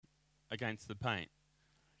against the paint.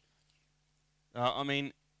 I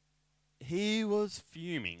mean, he was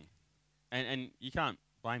fuming. And you can't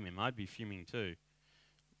blame him. I'd be fuming too.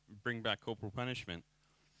 Bring back corporal punishment.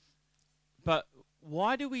 But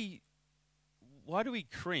why do we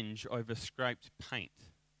cringe over scraped paint?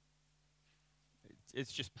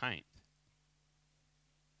 It's just paint.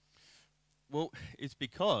 Well, it's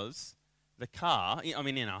because the car,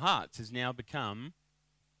 in our hearts, has now become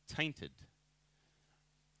tainted.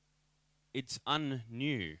 It's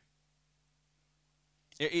unnew.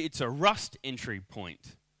 It's a rust entry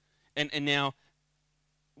point. And now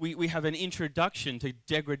we have an introduction to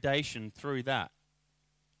degradation through that.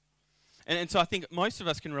 And so I think most of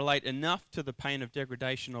us can relate enough to the pain of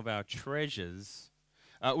degradation of our treasures.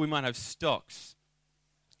 We might have stocks,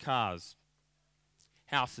 cars,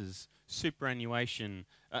 houses, superannuation,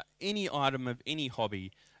 any item of any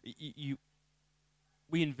hobby.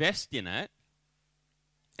 We invest in it,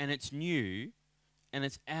 and it's new, and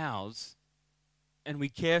it's ours, and we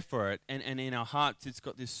care for it, and in our hearts it's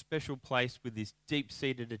got this special place with this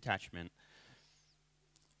deep-seated attachment,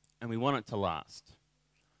 and we want it to last,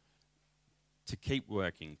 to keep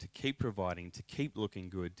working, to keep providing, to keep looking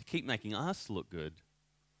good, to keep making us look good.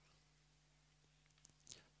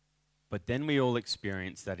 But then we all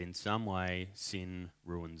experience that in some way sin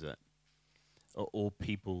ruins it, or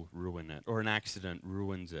people ruin it, or an accident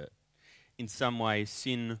ruins it. In some way,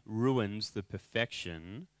 sin ruins the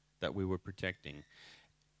perfection that we were protecting.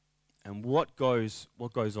 And what goes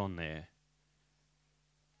on there?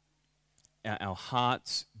 Our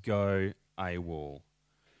hearts go AWOL.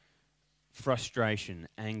 Frustration,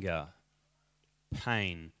 anger,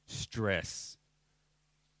 pain, stress,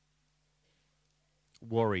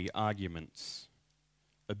 worry, arguments,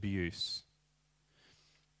 abuse.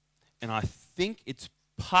 And I think it's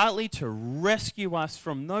partly to rescue us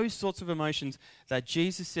from those sorts of emotions that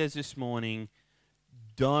Jesus says this morning,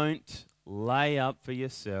 don't lay up for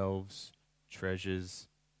yourselves treasures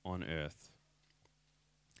on earth.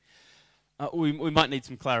 We might need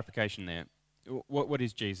some clarification there. What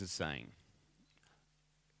is Jesus saying?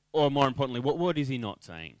 Or more importantly, what is he not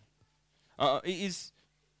saying? Is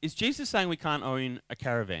Jesus saying we can't own a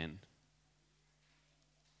caravan?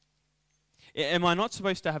 Am I not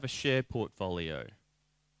supposed to have a share portfolio?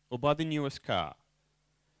 Or buy the newest car?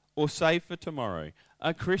 Or save for tomorrow?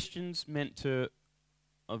 Are Christians meant to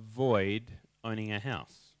avoid owning a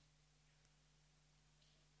house?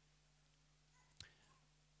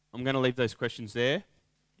 I'm going to leave those questions there,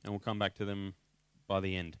 and we'll come back to them by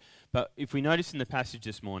the end. But if we notice in the passage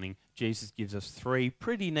this morning, Jesus gives us 3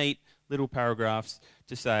 pretty neat little paragraphs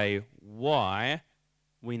to say why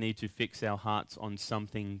we need to fix our hearts on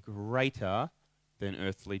something greater than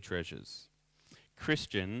earthly treasures.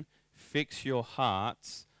 Christian, fix your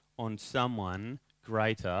hearts on someone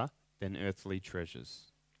greater than earthly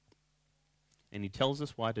treasures. And he tells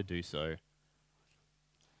us why to do so.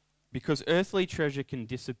 Because earthly treasure can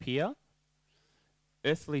disappear,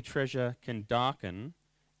 earthly treasure can darken,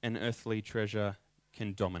 and earthly treasure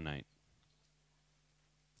can dominate.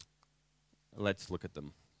 Let's look at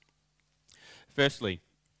them. Firstly,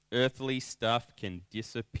 earthly stuff can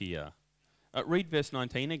disappear. Read verse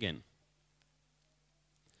 19 again.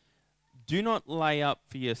 Do not lay up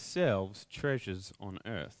for yourselves treasures on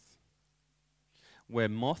earth, where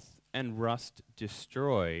moth and rust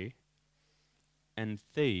destroy, and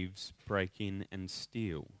thieves break in and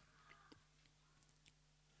steal.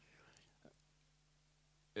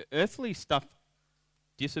 Earthly stuff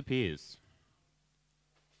disappears,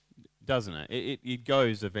 doesn't it? It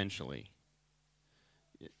goes eventually.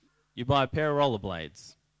 You buy a pair of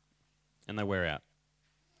rollerblades, and they wear out.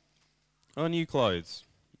 Or new clothes,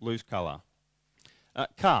 lose colour.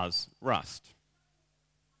 Cars, rust.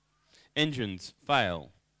 Engines,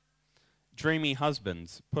 fail. Dreamy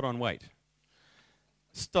husbands, put on weight.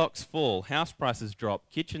 Stocks fall, house prices drop,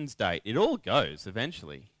 kitchens date. It all goes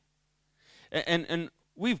eventually. And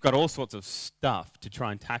we've got all sorts of stuff to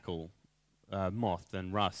try and tackle moth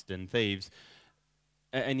and rust and thieves,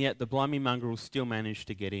 and yet the blimey mongrels still manage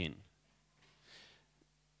to get in.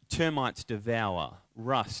 Termites devour,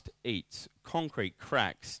 rust eats, concrete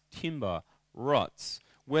cracks, timber rots,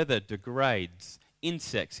 weather degrades,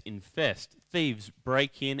 insects infest, thieves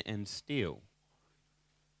break in and steal.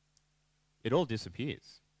 It all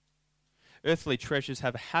disappears. Earthly treasures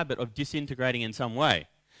have a habit of disintegrating in some way,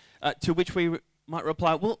 to which we might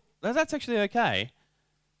reply, well, that's actually okay,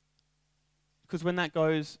 because when that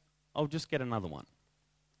goes, I'll just get another one.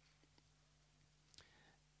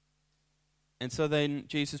 And so then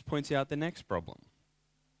Jesus points out the next problem.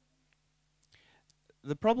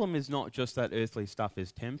 The problem is not just that earthly stuff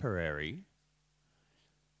is temporary,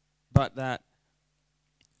 but that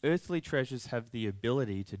earthly treasures have the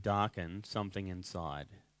ability to darken something inside,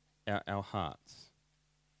 our hearts.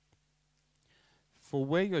 For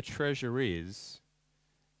where your treasure is,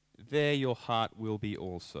 there your heart will be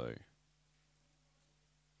also.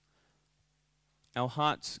 Our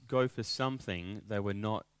hearts go for something they were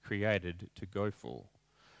not created to go for.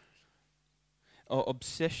 Our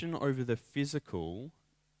obsession over the physical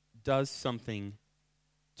does something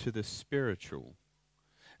to the spiritual.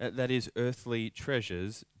 That is, earthly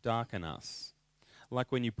treasures darken us.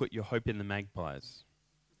 Like when you put your hope in the magpies.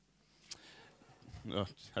 Oh,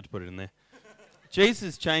 had to put it in there.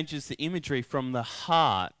 Jesus changes the imagery from the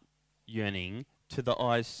heart yearning to the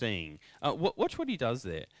eyes seeing. Watch what he does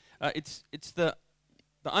there. It's the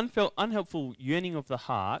unhelpful yearning of the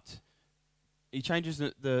heart. He changes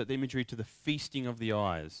the imagery to the feasting of the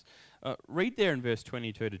eyes. Read there in verse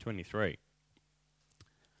 22 to 23.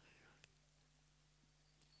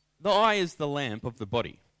 The eye is the lamp of the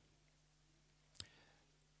body.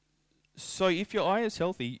 So if your eye is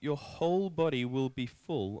healthy, your whole body will be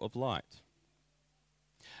full of light.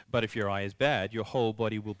 But if your eye is bad, your whole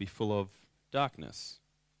body will be full of darkness.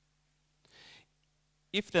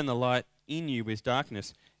 If then the light in you is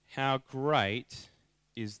darkness, how great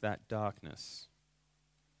is that darkness?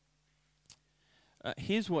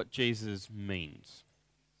 Here's what Jesus means.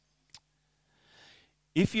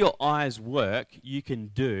 If your eyes work, you can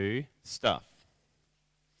do stuff.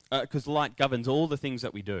 Because light governs all the things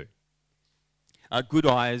that we do. Good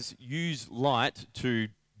eyes use light to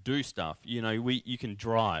do stuff. You can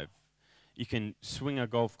drive. You can swing a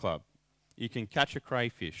golf club. You can catch a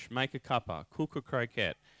crayfish, make a cuppa, cook a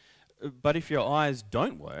croquette. But if your eyes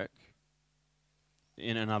don't work,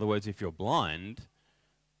 in other words, if you're blind,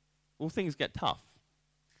 well, things get tough.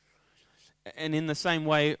 And in the same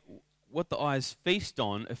way, what the eyes feast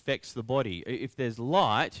on affects the body. If there's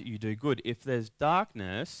light, you do good. If there's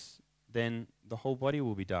darkness, then the whole body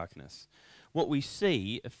will be darkness. What we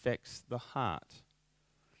see affects the heart.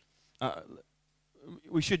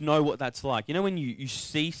 We should know what that's like. You know when you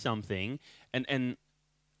see something and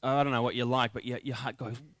I don't know what you like, but your heart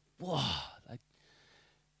goes, wow,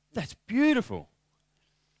 that's beautiful.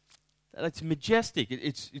 That's majestic.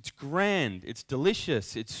 It's grand. It's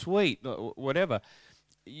delicious. It's sweet. Whatever.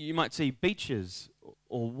 You might see beaches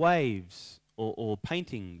or waves or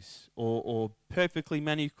paintings or perfectly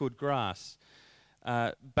manicured grass,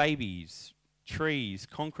 babies, trees,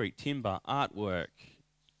 concrete, timber, artwork,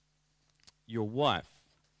 your wife.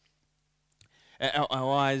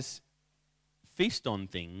 Our eyes feast on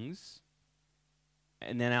things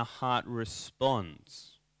and then our heart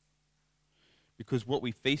responds. Because what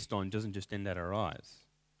we feast on doesn't just end at our eyes.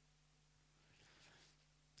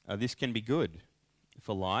 This can be good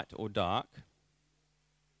for light or dark.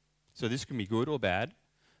 So this can be good or bad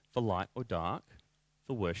for light or dark,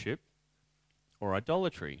 for worship or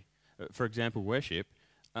idolatry. For example, worship,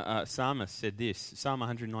 Psalmist said this, Psalm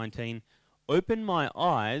 119, "Open my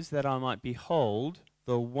eyes that I might behold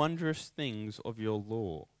the wondrous things of your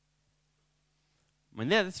law." I mean,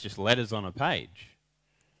 that's just letters on a page.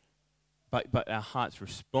 But our hearts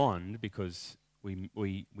respond because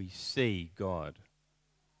we see God.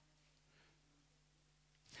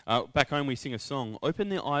 Back home we sing a song, "Open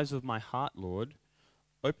the eyes of my heart, Lord.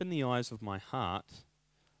 Open the eyes of my heart.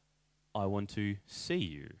 I want to see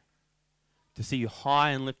you. To see you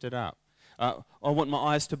high and lifted up. I want my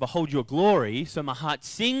eyes to behold your glory, so my heart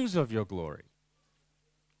sings of your glory."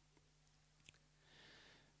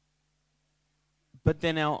 But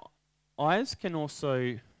then our eyes can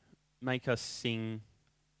also make us sing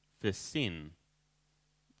for sin,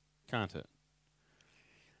 can't it?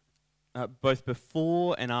 Both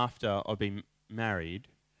before and after I've been married,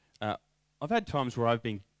 I've had times where I've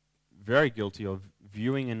been very guilty of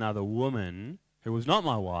viewing another woman who was not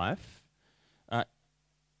my wife. I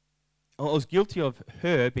was guilty of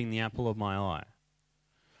her being the apple of my eye.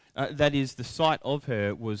 That is, the sight of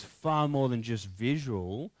her was far more than just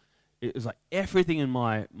visual. It was like everything in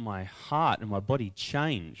my heart and my body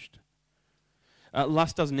changed.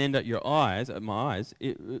 Lust doesn't end at my eyes.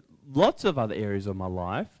 Lots of other areas of my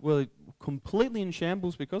life were completely in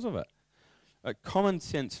shambles because of it. Common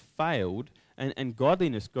sense failed, and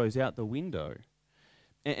godliness goes out the window.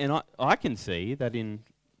 And I can see that in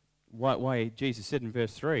why Jesus said in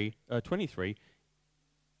verse 23,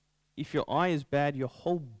 if your eye is bad, your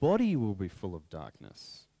whole body will be full of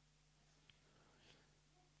darkness.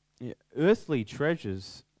 Yeah, earthly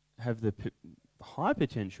treasures have the high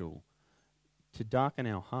potential to darken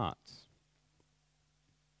our hearts.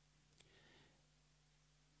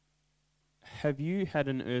 Have you had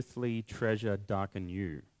an earthly treasure darken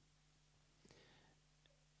you?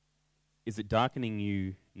 Is it darkening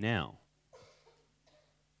you now?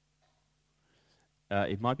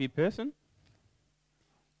 It might be a person.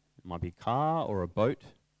 It might be a car or a boat,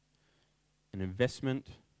 an investment,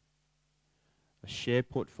 a share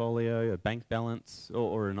portfolio, a bank balance,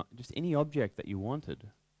 or just any object that you wanted.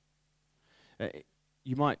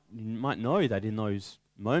 You might know that in those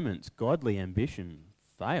moments, godly ambition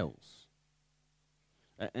fails.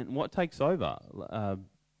 And what takes over?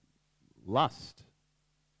 Lust,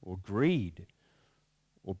 or greed,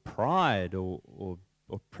 or pride, or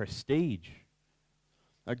prestige.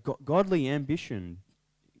 Godly ambition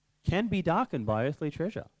can be darkened by earthly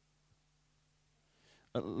treasure.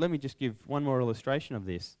 Let me just give one more illustration of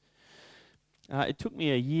this. It took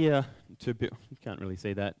me a year to build. You can't really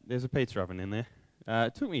see that. There's a pizza oven in there.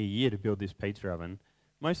 It took me a year to build this pizza oven,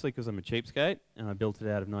 mostly because I'm a cheapskate and I built it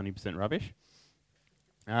out of 90% rubbish.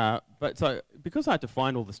 But so because I had to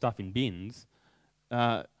find all the stuff in bins,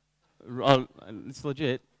 it's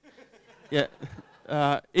legit. Yeah,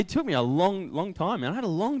 it took me a long time, and I had a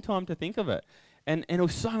long time to think of it, and it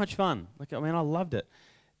was so much fun. I loved it.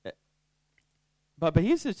 But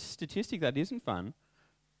here's a statistic that isn't fun.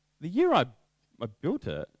 The year I built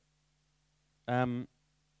it,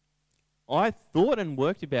 I thought and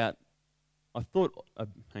worked about. I thought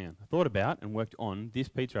about and worked on this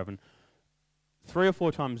pizza oven 3 or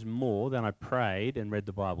 4 times more than I prayed and read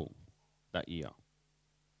the Bible that year.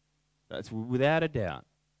 That's without a doubt.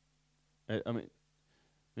 If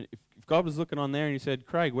God was looking on there and he said,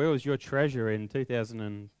 Craig, where was your treasure in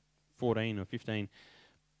 2014 or 15?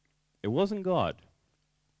 It wasn't God.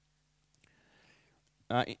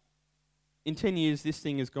 In 10 years, this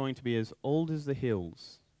thing is going to be as old as the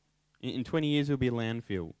hills. In 20 years, it will be a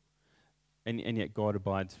landfill. And yet God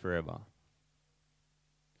abides forever.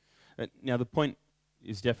 Now, the point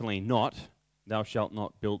is definitely not, thou shalt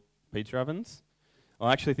not build pizza ovens.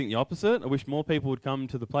 I actually think the opposite. I wish more people would come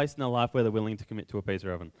to the place in their life where they're willing to commit to a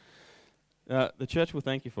pizza oven. The church will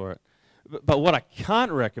thank you for it. But what I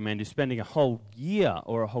can't recommend is spending a whole year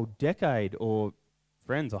or a whole decade or,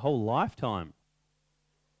 friends, a whole lifetime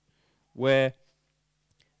where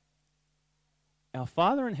our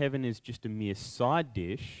Father in heaven is just a mere side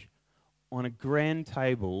dish on a grand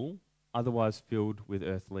table otherwise filled with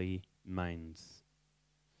earthly mains.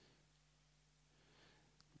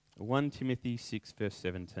 1 Timothy 6 verse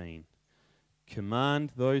 17.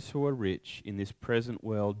 Command those who are rich in this present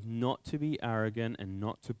world not to be arrogant and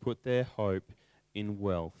not to put their hope in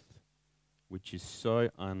wealth, which is so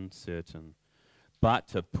uncertain, but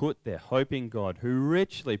to put their hope in God, who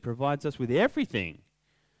richly provides us with everything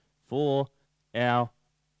for our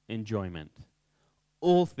enjoyment.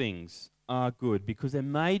 All things are good because they're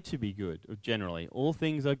made to be good. Generally, all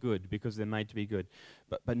things are good because they're made to be good,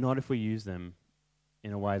 but not if we use them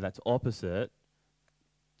in a way that's opposite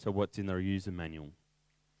to what's in the user manual.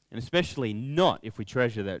 And especially not if we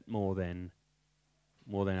treasure that more than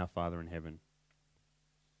our Father in heaven.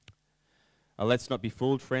 Let's not be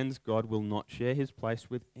fooled, friends. God will not share his place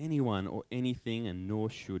with anyone or anything, and nor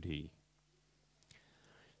should he.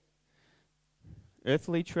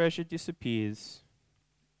 Earthly treasure disappears,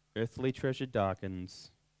 earthly treasure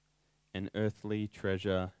darkens, and earthly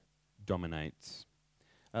treasure dominates.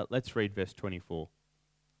 Let's read verse 24.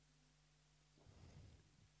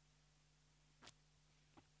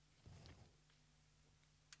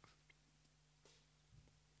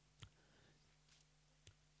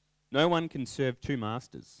 No one can serve 2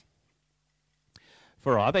 masters.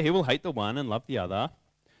 For either he will hate the one and love the other,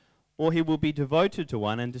 or he will be devoted to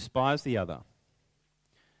one and despise the other.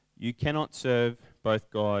 You cannot serve both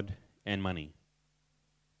God and money.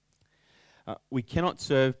 We cannot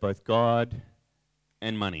serve both God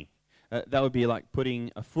and money. That would be like putting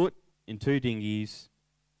a foot in 2 dinghies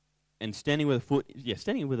and standing with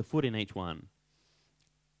a foot in each one.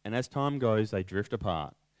 And as time goes, they drift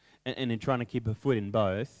apart. And in trying to keep a foot in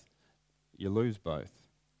both, you lose both.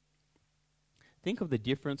 Think of the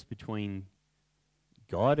difference between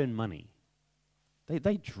God and money.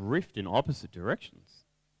 They drift in opposite directions.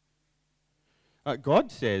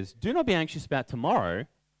 God says, do not be anxious about tomorrow,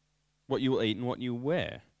 what you will eat and what you will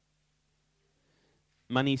wear.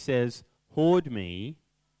 Money says, hoard me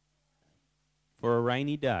for a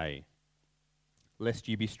rainy day, lest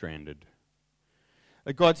you be stranded.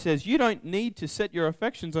 God says, you don't need to set your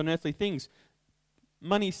affections on earthly things.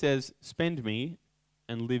 Money says, spend me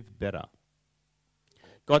and live better.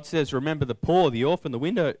 God says, remember the poor, the orphan,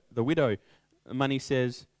 the widow. Money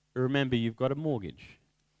says, remember you've got a mortgage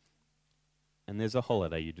and there's a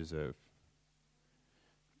holiday you deserve.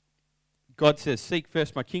 God says, seek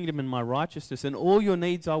first my kingdom and my righteousness, and all your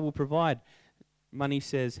needs I will provide. Money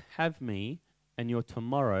says, have me and your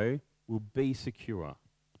tomorrow will be secure.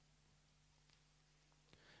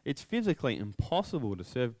 It's physically impossible to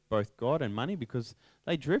serve both God and money because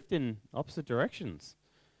they drift in opposite directions.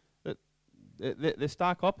 They're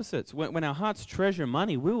stark opposites. When our hearts treasure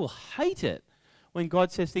money, we will hate it when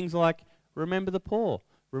God says things like, remember the poor,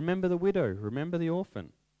 remember the widow, remember the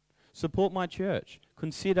orphan, support my church,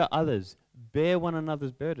 consider others, bear one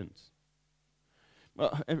another's burdens.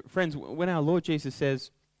 Well, friends, when our Lord Jesus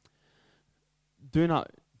says, do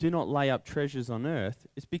not lay up treasures on earth,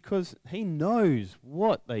 it's because he knows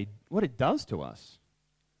what it does to us.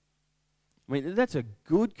 I mean, that's a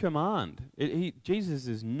good command. Jesus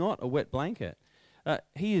is not a wet blanket.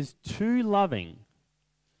 He is too loving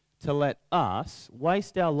to let us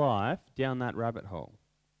waste our life down that rabbit hole.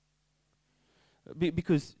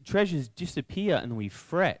 Because treasures disappear and we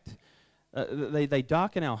fret. They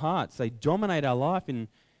darken our hearts. They dominate our life in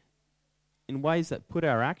ways that put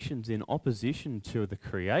our actions in opposition to the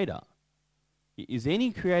Creator. Is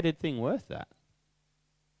any created thing worth that?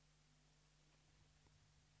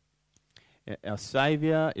 Our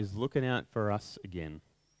Saviour is looking out for us again.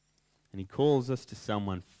 And he calls us to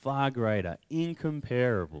someone far greater,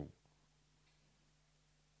 incomparable,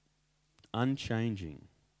 unchanging,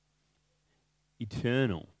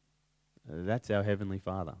 eternal. That's our Heavenly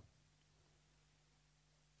Father.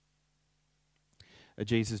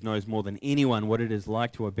 Jesus knows more than anyone what it is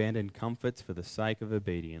like to abandon comforts for the sake of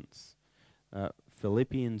obedience.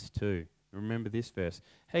 Philippians 2. Remember this verse.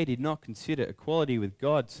 He did not consider equality with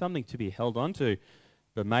God something to be held on to,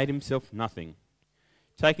 but made himself nothing,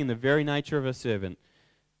 taking the very nature of a servant.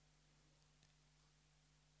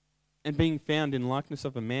 And being found in likeness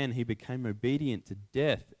of a man, he became obedient to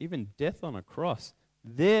death, even death on a cross.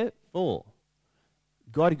 Therefore,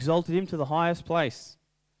 God exalted him to the highest place,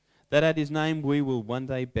 that at his name we will one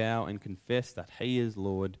day bow and confess that he is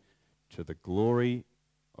Lord, to the glory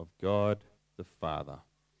of God the Father.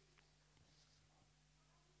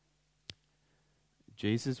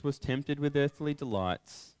 Jesus was tempted with earthly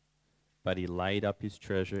delights, but he laid up his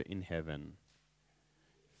treasure in heaven.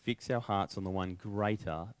 Fix our hearts on the one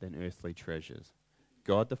greater than earthly treasures,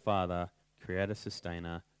 God the Father, creator,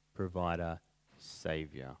 sustainer, provider,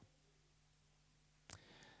 saviour.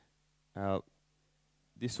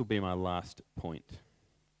 This will be my last point.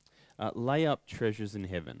 Lay up treasures in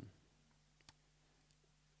heaven.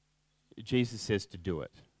 Jesus says to do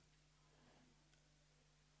it.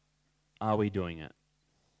 Are we doing it?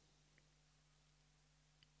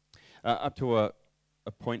 Up to a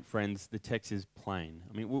point, friends, the text is plain.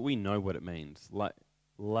 I mean, we know what it means.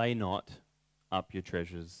 Lay not up your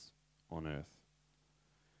treasures on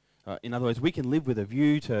earth. In other words, we can live with a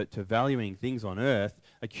view to valuing things on earth,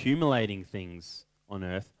 accumulating things on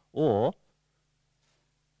earth, or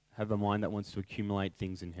have a mind that wants to accumulate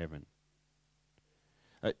things in heaven.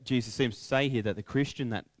 Jesus seems to say here that the Christian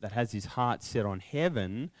that has his heart set on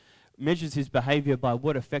heaven measures his behavior by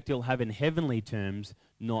what effect he'll have in heavenly terms,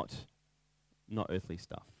 not earthly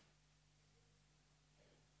stuff.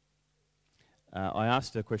 I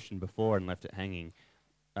asked a question before and left it hanging.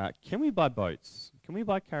 Can we buy boats? Can we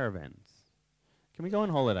buy caravans? Can we go on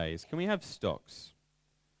holidays? Can we have stocks?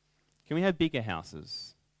 Can we have bigger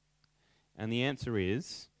houses? And the answer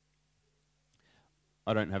is,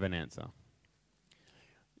 I don't have an answer.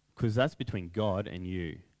 Because that's between God and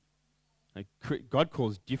you. God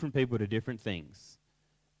calls different people to different things,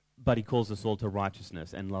 but he calls us all to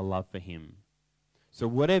righteousness and love for him. So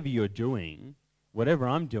whatever you're doing, whatever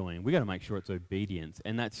I'm doing, we've got to make sure it's obedience,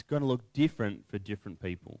 and that's going to look different for different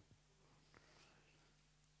people.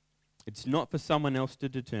 It's not for someone else to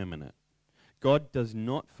determine it. God does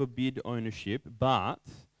not forbid ownership, but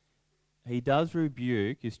he does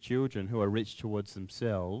rebuke his children who are rich towards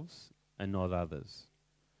themselves and not others.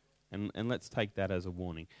 And let's take that as a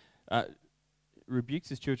warning. Rebukes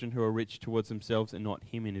his children who are rich towards themselves and not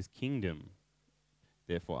him in his kingdom,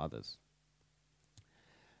 therefore others.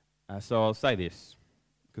 So I'll say this,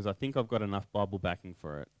 because I think I've got enough Bible backing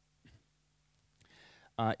for it.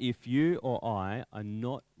 If you or I are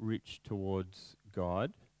not rich towards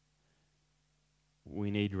God,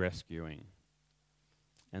 we need rescuing.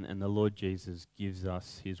 And the Lord Jesus gives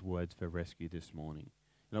us his words for rescue this morning.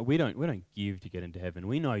 You know, we don't give to get into heaven.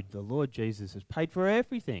 We know the Lord Jesus has paid for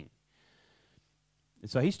everything. And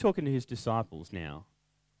so he's talking to his disciples now.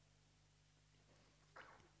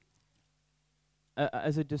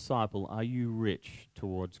 As a disciple, are you rich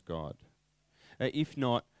towards God? If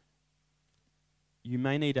not, you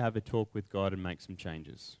may need to have a talk with God and make some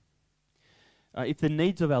changes. If the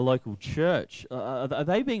needs of our local church, are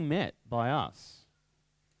they being met by us?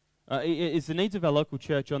 Is the needs of our local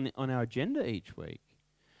church on our agenda each week?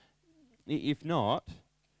 If not,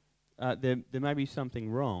 there may be something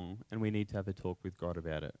wrong, and we need to have a talk with God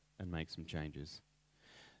about it and make some changes.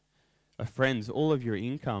 Friends, all of your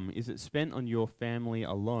income, is it spent on your family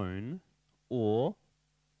alone, or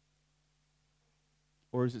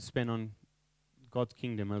is it spent on God's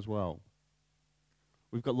kingdom as well?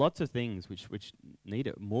 We've got lots of things which need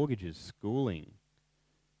it: mortgages, schooling,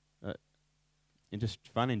 and just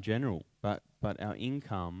fun in general. But our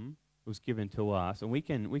income was given to us, and we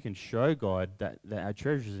can show God that our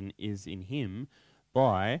treasure is in Him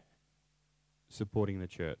by supporting the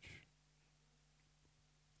church.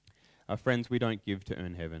 Our friends, we don't give to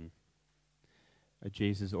earn heaven.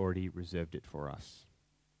 Jesus already reserved it for us.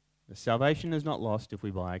 The salvation is not lost if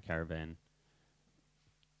we buy a caravan,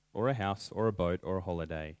 or a house, or a boat, or a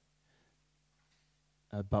holiday.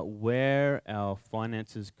 But where our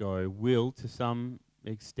finances go will, to some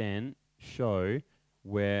extent, show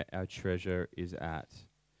where our treasure is at.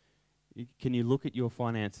 Can you look at your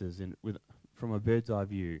finances from a bird's eye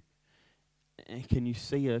view? And can you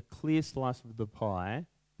see a clear slice of the pie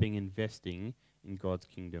being investing in God's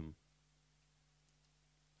kingdom?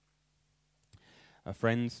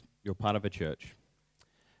 Friends, you're part of a church.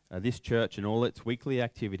 This church and all its weekly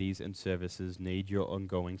activities and services need your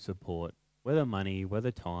ongoing support, whether money,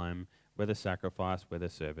 whether time, whether sacrifice, whether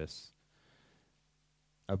service.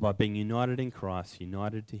 By being united in Christ,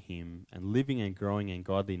 united to Him, and living and growing in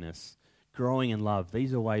godliness, growing in love,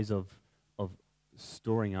 these are ways of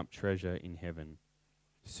storing up treasure in heaven,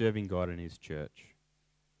 serving God and His church.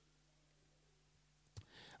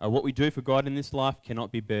 What we do for God in this life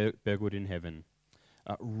cannot be burgled in heaven.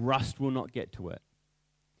 Rust will not get to it.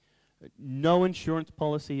 No insurance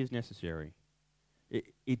policy is necessary.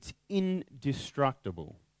 It's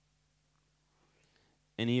indestructible.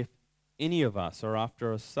 And if any of us are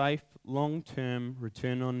after a safe, long-term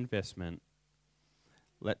return on investment,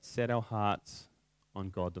 let's set our hearts on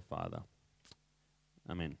God the Father.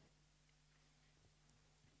 Amen.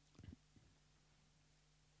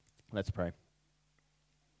 Let's pray.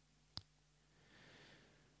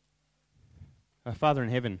 Our Father in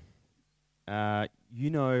heaven, you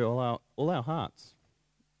know all our hearts.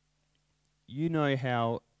 You know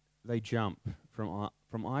how they jump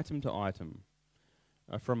from item to item,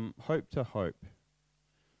 from hope to hope,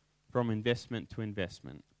 from investment to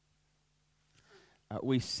investment.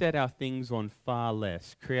 We set our things on far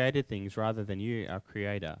less, created things rather than you, our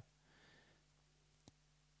Creator.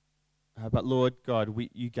 But Lord God,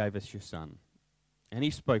 you gave us your Son, and He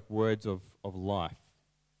spoke words of life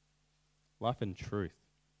and truth.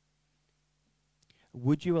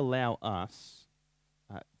 Would you allow us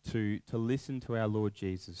to listen to our Lord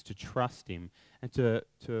Jesus, to trust Him, and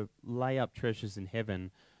to lay up treasures in heaven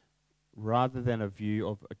rather than a view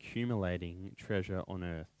of accumulating treasure on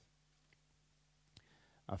earth?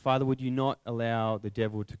 Father, would you not allow the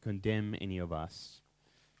devil to condemn any of us,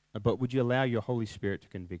 but would you allow your Holy Spirit to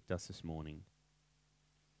convict us this morning?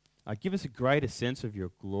 Give us a greater sense of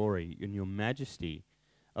your glory and your majesty.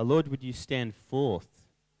 Lord, would you stand forth,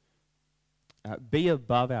 be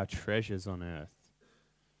above our treasures on earth.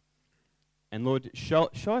 And Lord, show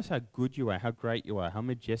us how good you are, how great you are, how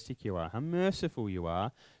majestic you are, how merciful you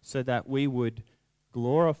are, so that we would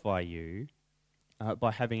glorify you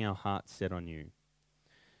by having our hearts set on you.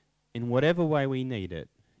 In whatever way we need it,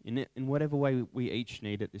 in whatever way we each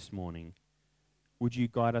need it this morning, would you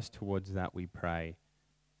guide us towards that, we pray,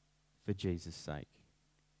 for Jesus' sake.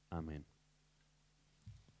 Amen.